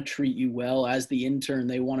want to treat you well as the intern.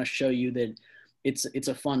 They want to show you that it's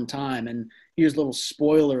a fun time. And here's a little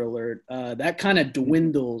spoiler alert: that kind of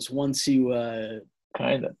dwindles once you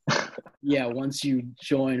Kind of. yeah, once you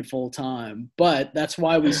join full time. But that's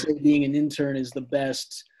why we say being an intern is the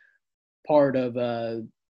best part of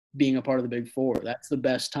being a part of the big four. That's the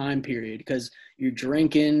best time period because you're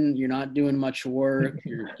drinking, you're not doing much work,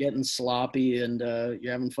 you're getting sloppy, and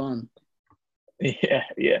you're having fun.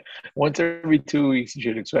 Yeah. Once every 2 weeks, you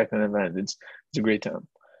should expect an event. It's a great time.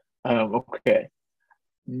 Okay.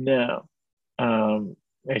 Now,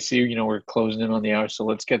 I see we're closing in on the hour, so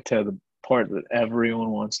let's get to the part that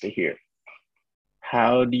everyone wants to hear.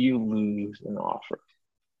 How do you lose an offer?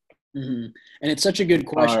 Mm-hmm. And it's such a good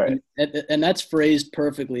All right. question, and that's phrased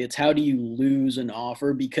perfectly. It's how do you lose an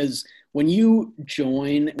offer? Because when you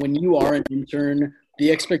join, when you are an intern,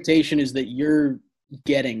 the expectation is that you're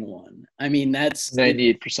getting one. I mean, that's it.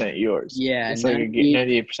 98% yours. Yeah, It's like a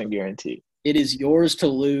 98% guarantee. it is yours to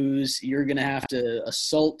lose. You're going to have to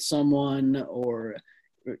assault someone or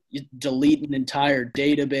delete an entire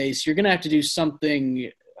database. You're going to have to do something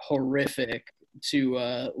horrific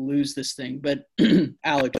to lose this thing. But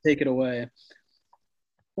Alex, take it away.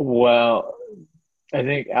 Well, I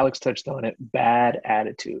think Alex touched on it. Bad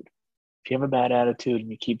attitude. If you have a bad attitude and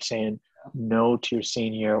you keep saying no to your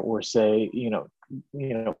senior, or say,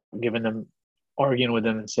 giving them, arguing with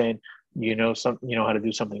them and saying, you know how to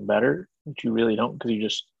do something better, but you really don't, because you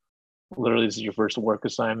just literally, this is your first work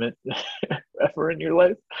assignment ever in your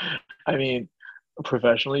life. I mean,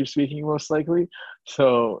 professionally speaking, most likely.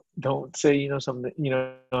 So don't say, something,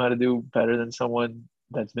 know how to do better than someone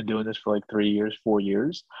that's been doing this for like 3 years, 4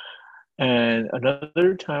 years. And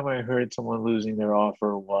another time I heard someone losing their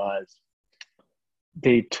offer was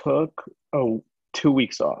they took 2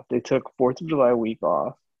 weeks off. They took Fourth of July week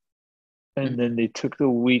off, and then they took the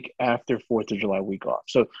week after Fourth of July week off.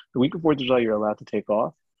 So the week of Fourth of July you're allowed to take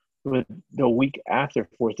off, but the week after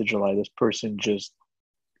Fourth of July, this person just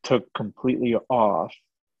took completely off.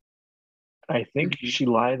 I think Mm-hmm. she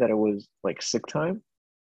lied that it was like sick time,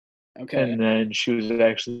 Okay. and then she was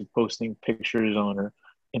actually posting pictures on her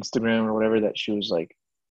Instagram or whatever that she was like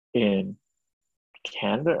in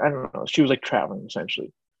Canada. I don't know. She was like traveling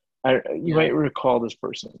essentially. You Yeah. might recall this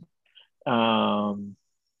person. Um,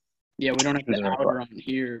 Yeah. We don't have she was to in our out her class. on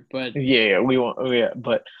here, but Yeah, we won't. Oh, yeah,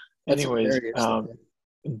 but that's anyways, hilarious, though.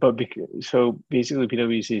 but so basically,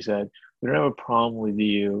 PwC said we don't have a problem with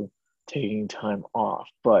you taking time off,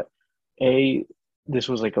 but a this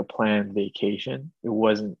was like a planned vacation. It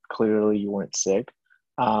wasn't, clearly you weren't sick.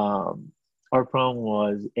 Um, our problem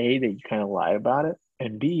was a that you kind of lied about it,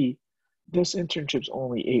 and b this internship's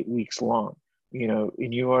only 8 weeks long. and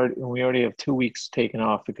we already have 2 weeks taken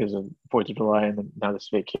off because of Fourth of July and then now this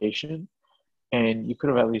vacation. And you could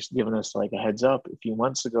have at least given us like a heads up a few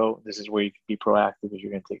months ago. This is where you could be proactive if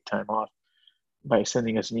you're going to take time off by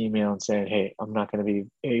sending us an email and saying, hey, I'm not going to be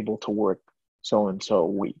able to work so and so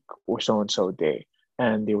week or so and so day.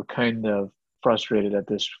 And they were kind of frustrated that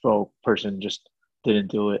this person just didn't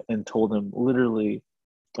do it and told them literally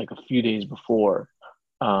like a few days before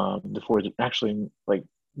actually like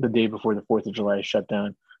the day before the 4th of July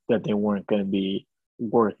shutdown that they weren't going to be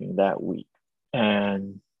working that week.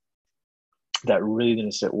 And that really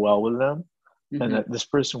didn't sit well with them. And that this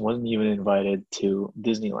person wasn't even invited to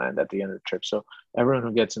Disneyland at the end of the trip. So everyone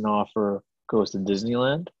who gets an offer goes to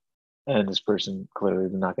Disneyland, and this person clearly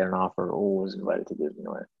did not get an offer or was invited to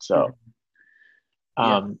Disneyland. So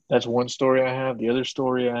Yeah. that's one story I have. The other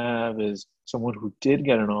story I have is someone who did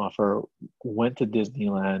get an offer, went to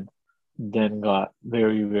Disneyland, then got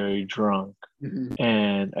very, very drunk.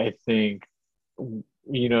 And I think,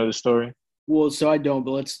 you know the story? Well, so I don't,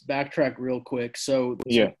 but let's backtrack real quick. So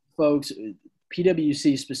Yeah. folks,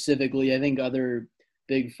 PwC specifically, I think other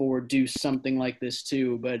Big Four do something like this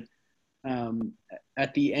too. But um,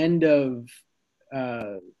 at the end of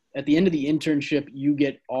at the end of the internship, you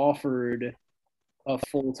get offered a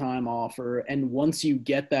full-time offer, and once you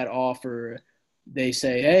get that offer, they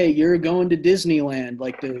say, "Hey, you're going to Disneyland,"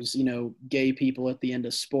 like those gay people at the end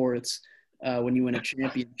of sports when you win a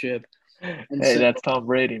championship. And Hey, so that's Tom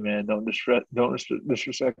Brady, man. Don't disrespect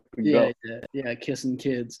the yeah, goat. yeah, kissing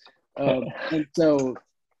kids. And so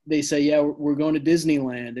they say, yeah, we're going to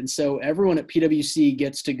Disneyland. And so everyone at PwC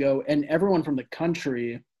gets to go, and everyone from the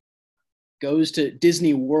country goes to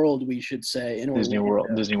Disney World, we should say, in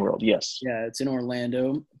Orlando. Disney World, yes. Yeah, it's in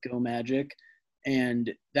Orlando. Go Magic.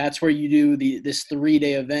 And that's where you do this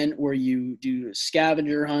 3-day event where you do a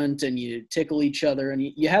scavenger hunt and you tickle each other and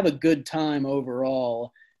you have a good time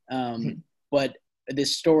overall. But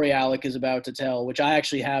this story Alec is about to tell, which I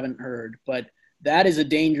actually haven't heard, but that is a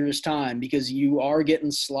dangerous time because you are getting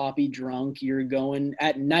sloppy drunk. You're going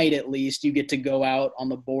at night, at least you get to go out on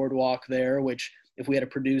the boardwalk there, which if we had a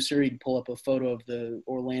producer, he'd pull up a photo of the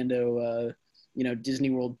Orlando, Disney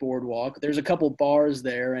World boardwalk. There's a couple bars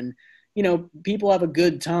there and, people have a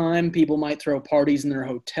good time. People might throw parties in their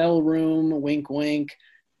hotel room, wink, wink.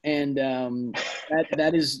 And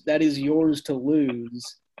that is yours to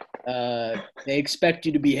lose. They expect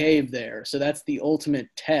you to behave there. So that's the ultimate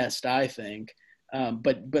test, I think.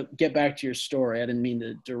 But get back to your story. I didn't mean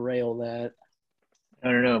to derail that.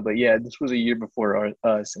 I don't know, but yeah, this was a year before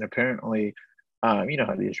us, and apparently, you know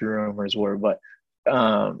how these rumors were, but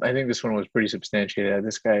I think this one was pretty substantiated.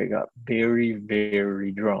 This guy got very,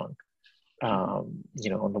 very drunk. On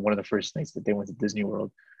one of the first nights that they went to Disney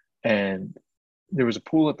World, and there was a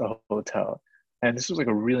pool at the hotel, and this was like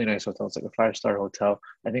a really nice hotel. It's like a five-star hotel.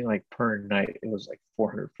 I think like per night it was like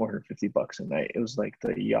 450 bucks a night. It was like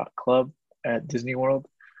the yacht club at Disney World.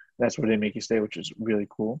 That's where they make you stay, which is really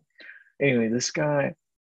cool. Anyway, this guy,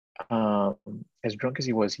 um, as drunk as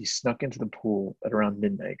he was, he snuck into the pool at around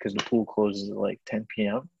midnight because the pool closes at like 10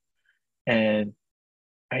 p.m. And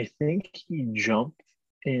I think he jumped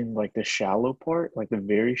in like the shallow part, like the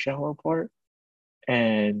very shallow part,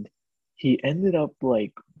 and he ended up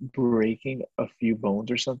like breaking a few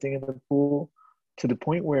bones or something in the pool to the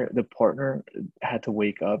point where the partner had to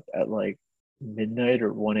wake up at like midnight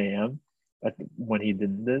or 1 a.m. When he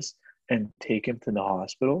did this and take him to the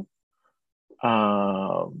hospital.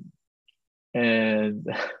 Um, and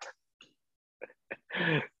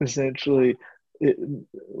essentially,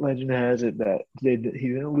 legend has it that he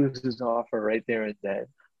didn't lose his offer right there and then,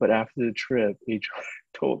 but after the trip, HR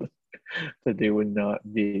told him that they would not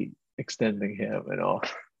be extending him an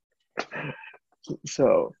offer.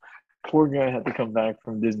 So, poor guy had to come back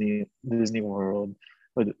from Disney World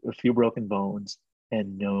with a few broken bones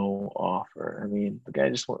and no offer. I mean, the guy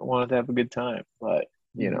just wanted to have a good time, but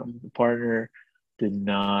the partner did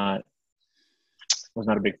not was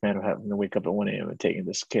not a big fan of having to wake up at 1 a.m. and taking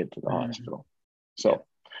this kid to the hospital. So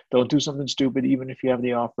don't do something stupid, even if you have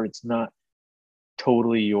the offer. It's not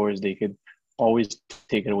totally yours. They could always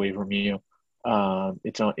take it away from you.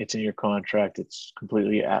 It's in your contract. It's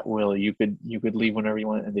completely at will. You could leave whenever you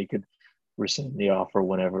want, and they could rescind the offer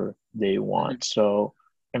whenever they want. So,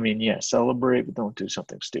 I mean, yeah, celebrate, but don't do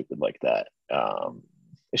something stupid like that.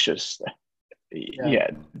 It's just,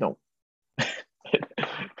 don't.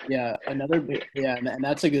 And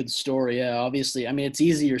that's a good story. Yeah, obviously, I mean, it's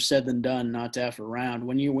easier said than done not to F around.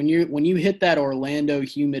 When you hit that Orlando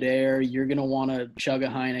humid air, you're gonna want to chug a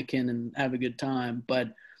Heineken and have a good time,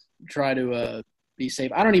 but try to be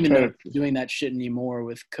safe. I don't even know if they're doing that shit anymore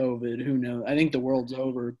with COVID. Who knows? I think the world's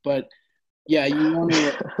over, but Yeah,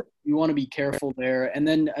 you want to be careful there. And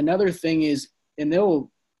then another thing is, and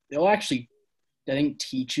they'll actually, I think,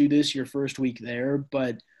 teach you this your first week there,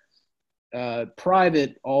 but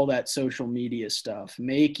private all that social media stuff.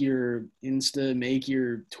 Make your Insta, make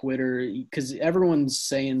your Twitter, because everyone's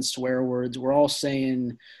saying swear words. We're all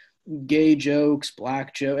saying gay jokes,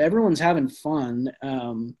 black joke. Everyone's having fun.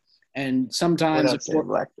 And We're not saying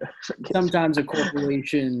black. sometimes a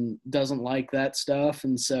corporation doesn't like that stuff,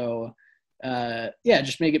 and so yeah,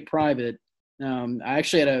 just make it private. I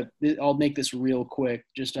actually I'll make this real quick,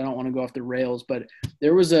 just I don't want to go off the rails, but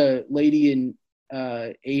there was a lady in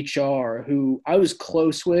HR who I was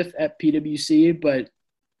close with at PwC, but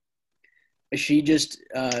she just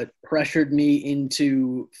pressured me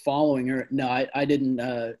into following her. No, I didn't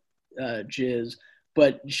jizz,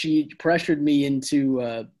 but she pressured me into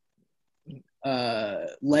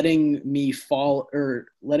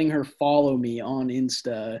letting her follow me on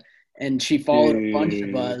Insta, and she followed a bunch of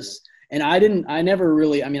Dude. us. And I never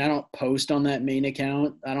really, I mean, I don't post on that main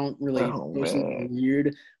account. I don't really Oh post anything man.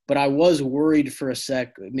 weird, but I was worried for a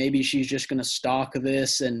sec. Maybe she's just going to stalk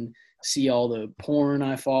this and see all the porn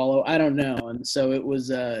I follow. I don't know. And so it was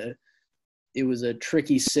a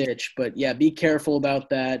tricky sitch, but yeah, be careful about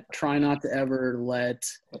that. Try not to ever let,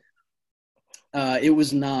 it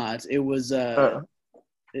was not, it was, Uh,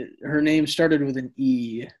 her name started with an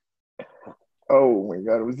E. oh my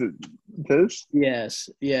god, was it this? Yes,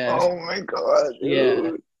 yes, Oh my god, yeah,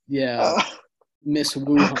 dude. yeah, Ah, Miss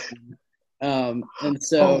Wuhan. And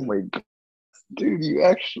so, oh my god, dude, you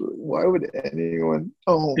actually, why would anyone?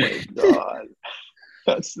 Oh my god,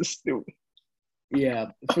 that's the stupid.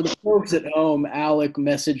 yeah, for the folks at home, Alec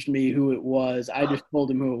messaged me who it was. I just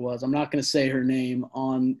told him who it was. I'm not going to say her name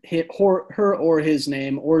on her or his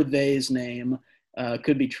name or they's name.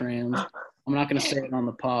 Could be trans. I'm not going to say it on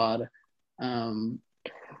the pod. Um,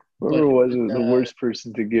 but Whoever was the worst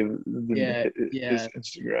person to give yeah, his yeah.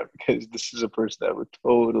 Instagram because this is a person that would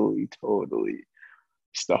totally, totally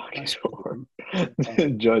stalk it Trust or me. Yeah.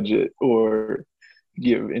 judge it or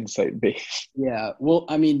give insight based. Yeah. Well,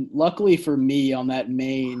 I mean, luckily for me on that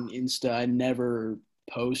main Insta, I never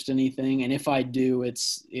post anything. And if I do,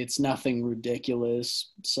 it's nothing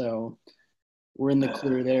ridiculous. So we're in the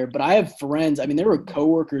clear there. But I have friends, I mean, there were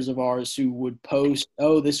coworkers of ours who would post,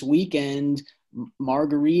 oh, this weekend,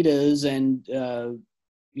 margaritas and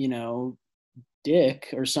you know, dick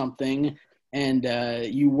or something. And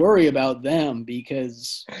you worry about them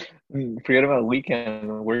because Forget about weekend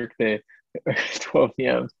work day, 12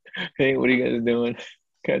 p.m. Hey, what are you guys doing?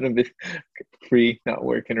 Kind of free, not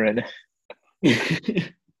working right now.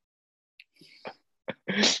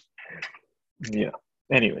 Yeah.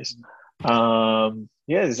 Anyways, yeah.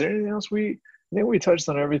 Is there anything else I think we touched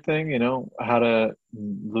on everything. How to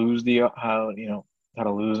lose the how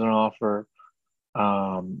to lose an offer,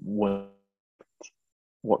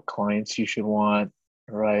 what clients you should want,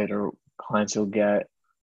 right, or clients you'll get,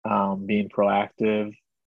 being proactive.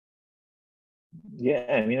 Yeah,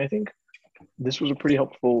 I mean, I think this was a pretty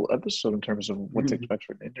helpful episode in terms of what to expect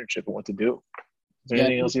for an internship and what to do. Is there yeah,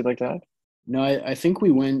 anything else you'd like to add? no, I think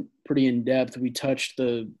we went pretty in depth. We touched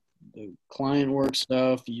the client work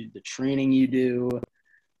stuff, the training you do.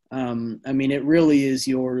 I mean, it really is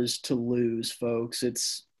yours to lose, folks.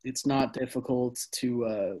 It's not difficult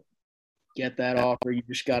to get that offer. You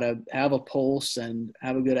just gotta have a pulse and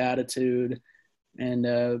have a good attitude,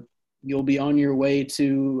 and you'll be on your way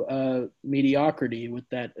to mediocrity with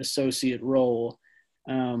that associate role.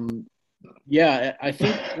 Um, yeah, I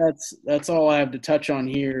think that's all I have to touch on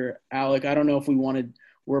here, Alec. I don't know if we wanted.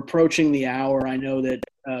 We're approaching the hour. I know that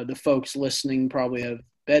the folks listening probably have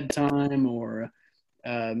bedtime, or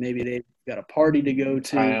maybe they've got a party to go to.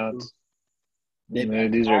 Tryouts. They've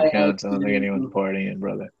got These are tryouts accounts. I to don't think anyone's do. partying,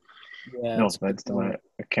 brother. Yeah, No it's a good offense to point. my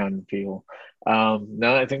accounting people.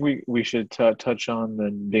 No, I think we should touch on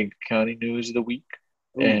the big accounting news of the week,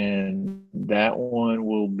 Ooh, and that one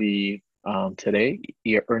will be today.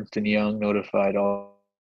 Ernst and Young notified all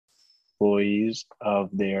employees of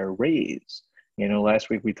their raise. Last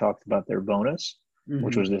week we talked about their bonus, which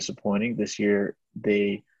mm-hmm. was disappointing. This year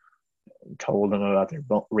they told them about their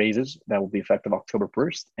raises that will be effective October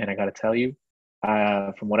 1st, and I got to tell you,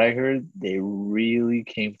 from what I heard, they really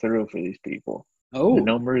came through for these people. The Oh,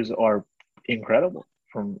 numbers are incredible.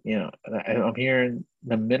 I'm hearing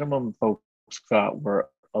the minimum folks got were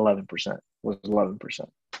 11%, was 11%.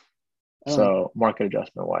 oh, So market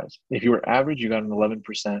adjustment wise, if you were average, you got an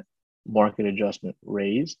 11% market adjustment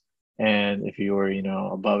raise. And if you were,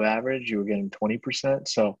 above average, you were getting 20%.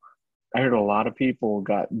 So I heard a lot of people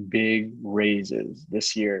got big raises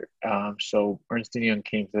this year. So Ernst and Young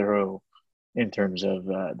came through in terms of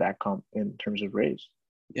in terms of raise.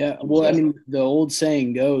 Yeah, well, I So mean, the old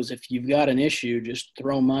saying goes, if you've got an issue, just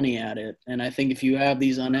throw money at it. And I think if you have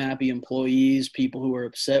these unhappy employees, people who are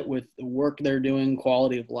upset with the work they're doing,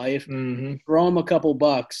 quality of life, hmm throw them a couple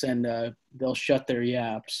bucks and they'll shut their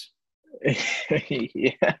yaps.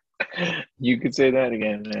 yeah, you could say that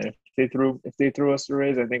again, man. If they threw us a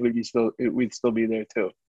raise, I think we'd still be there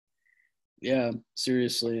too. Yeah,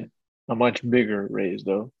 seriously. A much bigger raise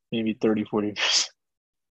though, maybe 30, 40%.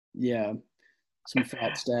 Yeah, some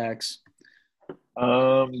fat stacks.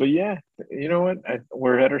 But yeah, you know what?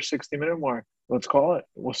 We're at our 60-minute mark. Let's call it.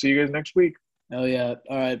 We'll see you guys next week. Oh, yeah.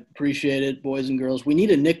 All right. Appreciate it, boys and girls. We need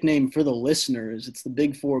a nickname for the listeners. It's the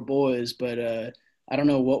Big Four Boys, but I don't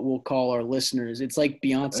know what we'll call our listeners. It's like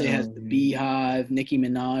Beyonce has the Um, Beehive, Nicki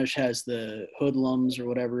Minaj has the Hoodlums or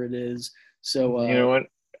whatever it is. So, you know what?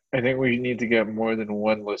 I think we need to get more than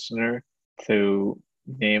one listener to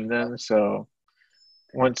name them. So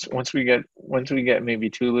once we get maybe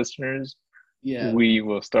two listeners, yeah, we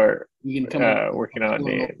will start you can come up with working on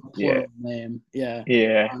name. a Yeah, plural name. Yeah.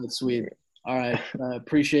 yeah. All right, sweet. All right.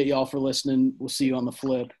 Appreciate y'all for listening. We'll see you on the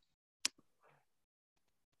flip.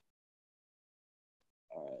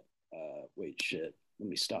 All right. Wait, shit. Let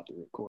me stop the recording.